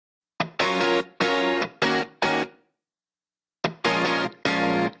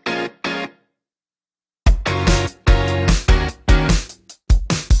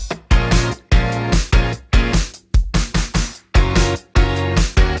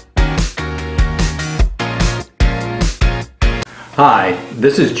Hi,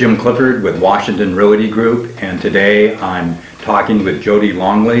 this is Jim Clifford with Washington Realty Group, and today I'm talking with Jodi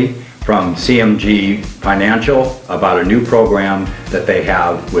Longley from CMG Financial about a new program that they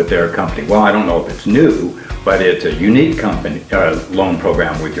have with their company. Well, I don't know if it's new, but it's a unique company loan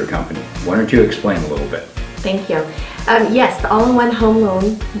program with your company. Why don't you explain a little bit? Thank you. Yes, the all-in-one home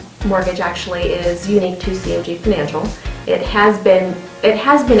loan mortgage actually is unique to CMG Financial. It has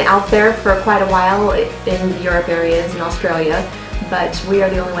been out there for quite a while in the Europe areas and Australia, but we are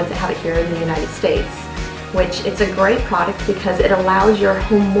the only ones that have it here in the United States. Which it's a great product because it allows your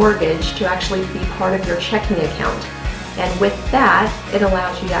home mortgage to actually be part of your checking account. And with that, it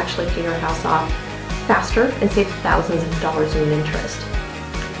allows you to actually pay your house off faster and save thousands of dollars in interest.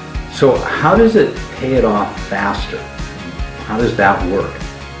 So how does it pay it off faster? How does that work?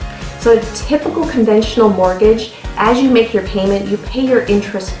 So a typical conventional mortgage, as you make your payment, you pay your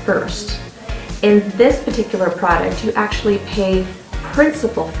interest first. In this particular product, you actually pay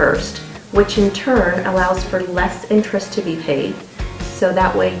principal first, which in turn allows for less interest to be paid. So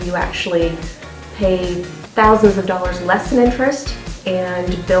that way you actually pay thousands of dollars less in interest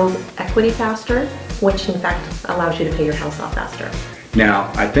and build equity faster, which in fact allows you to pay your house off faster. Now,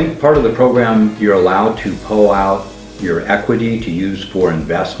 I think part of the program you're allowed to pull out your equity to use for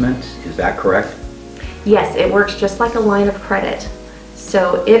investments. Is that correct? Yes, it works just like a line of credit.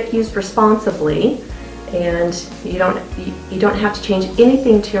 So if used responsibly, and you don't have to change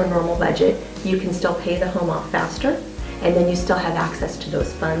anything to your normal budget, you can still pay the home off faster, and then you still have access to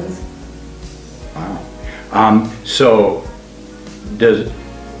those funds. Wow. So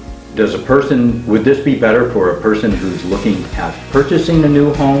does a person, would this be better for a person who's looking at purchasing a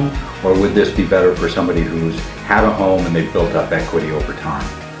new home, or would this be better for somebody who's had a home and they've built up equity over time?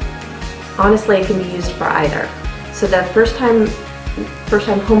 Honestly, it can be used for either. So the first time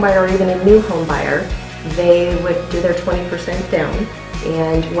home buyer or even a new home buyer, they would do their 20% down,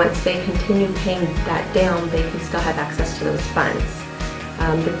 and once they continue paying that down, they can still have access to those funds.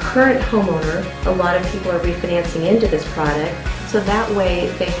 The current homeowner, a lot of people are refinancing into this product, so that way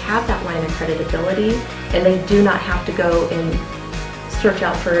they have that line of credit ability, and they do not have to go and search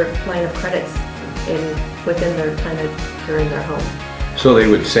out for line of credits within their time during their home. So they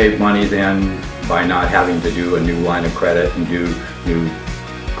would save money then by not having to do a new line of credit and do new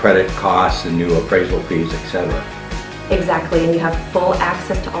credit costs and new appraisal fees, etc. Exactly, and you have full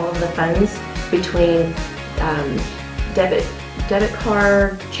access to all of the funds between debit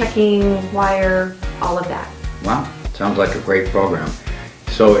card, checking, wire, all of that. Wow, sounds like a great program.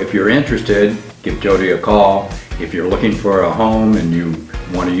 So if you're interested, give Jodi a call. If you're looking for a home and you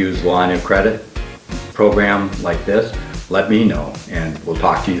want to use a line of credit program like this, let me know, and we'll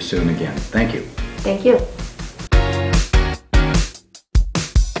talk to you soon again. Thank you. Thank you.